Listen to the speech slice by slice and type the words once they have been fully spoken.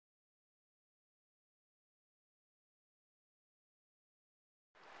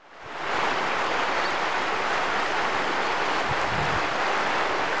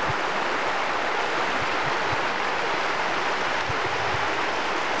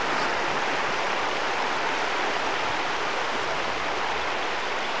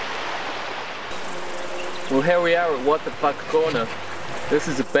Well, here we are at What the Fuck Corner. This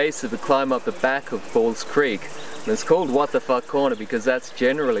is the base of the climb up the back of Falls Creek. And it's called What the Fuck Corner because that's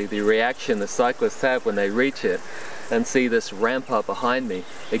generally the reaction the cyclists have when they reach it and see this ramp up behind me.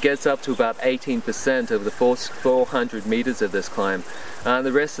 It gets up to about 18% of the 400 meters of this climb. And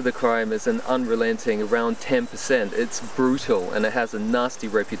the rest of the climb is an unrelenting around 10%. It's brutal and it has a nasty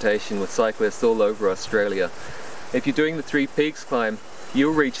reputation with cyclists all over Australia. If you're doing the Three Peaks climb,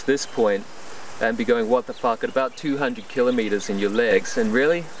 you'll reach this point and be going what the fuck at about 200 kilometers in your legs, and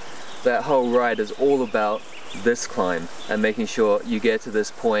really that whole ride is all about this climb and making sure you get to this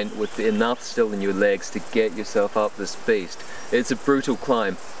point with enough still in your legs to get yourself up this beast. It's a brutal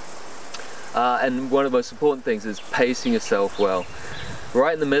climb, and one of the most important things is pacing yourself well.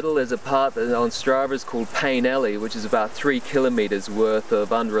 Right in the middle is a part that on Strava is called Pain Alley, which is about 3 kilometers worth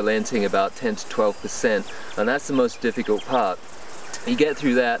of unrelenting, about 10 to 12%, and that's the most difficult part. You get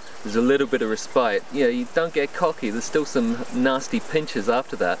through that, there's a little bit of respite. You know, you don't get cocky, there's still some nasty pinches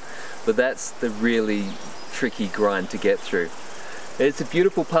after that, but that's the really tricky grind to get through. It's a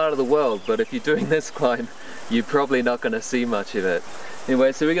beautiful part of the world, but if you're doing this climb, you're probably not going to see much of it.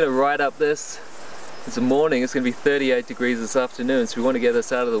 Anyway, so we're going to ride up this. It's a morning, it's going to be 38 degrees this afternoon, so we want to get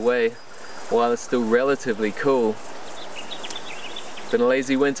this out of the way while it's still relatively cool. Been a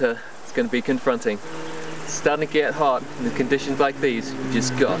lazy winter, it's going to be confronting. It's starting to get hot, and in conditions like these, you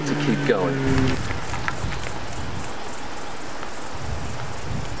just got to keep going.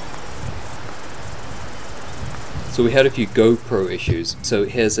 So we had a few GoPro issues, so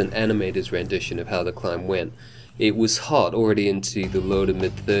here's an animator's rendition of how the climb went. It was hot, already into the low to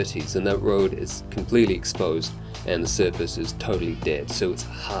mid 30s, and that road is completely exposed and the surface is totally dead, so it's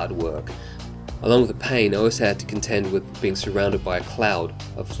hard work. Along with the pain, I also had to contend with being surrounded by a cloud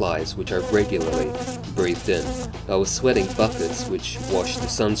of flies, which I regularly breathed in. I was sweating buckets, which washed the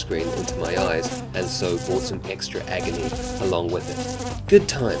sunscreen into my eyes, and so brought some extra agony along with it. Good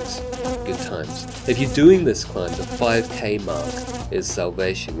times, good times. If you're doing this climb, the 5K mark is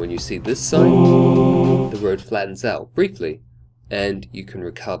salvation. When you see this sign, the road flattens out briefly, and you can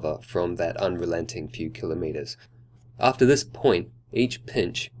recover from that unrelenting few kilometers. After this point, each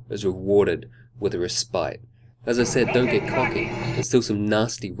pinch is rewarded with a respite. As I said, don't get cocky. There's still some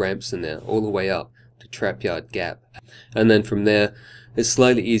nasty ramps in there, all the way up to Trapyard Gap. And then from there, it's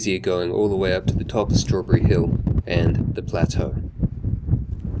slightly easier going all the way up to the top of Strawberry Hill and the plateau.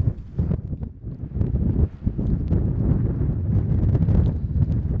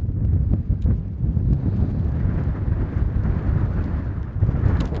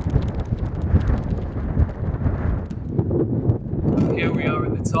 Here we are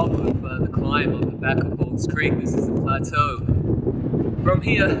at the top of the climb on the back of Falls Creek. This is the plateau. From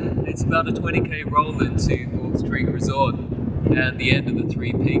here, it's about a 20k roll into Falls Creek Resort and the end of the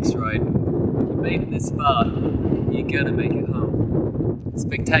Three Peaks ride. If you made it this far, you're gonna make it home.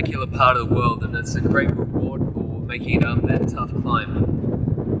 Spectacular part of the world, and it's a great reward for making it up that tough climb.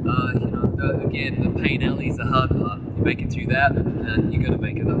 Again, the Pain Alley is the hard part. You make it through that, and you're gonna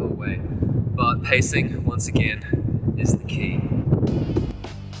make it the whole way. But pacing, once again, is the key.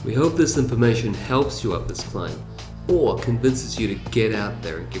 We hope this information helps you up this climb, or convinces you to get out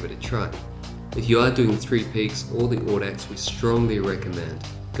there and give it a try. If you are doing the Three Peaks or the Audax, we strongly recommend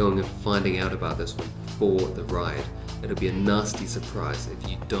going and finding out about this one before the ride. It'll be a nasty surprise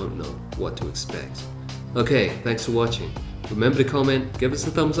if you don't know what to expect. Okay, thanks for watching. Remember to comment, give us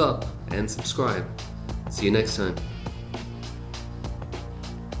a thumbs up, and subscribe. See you next time.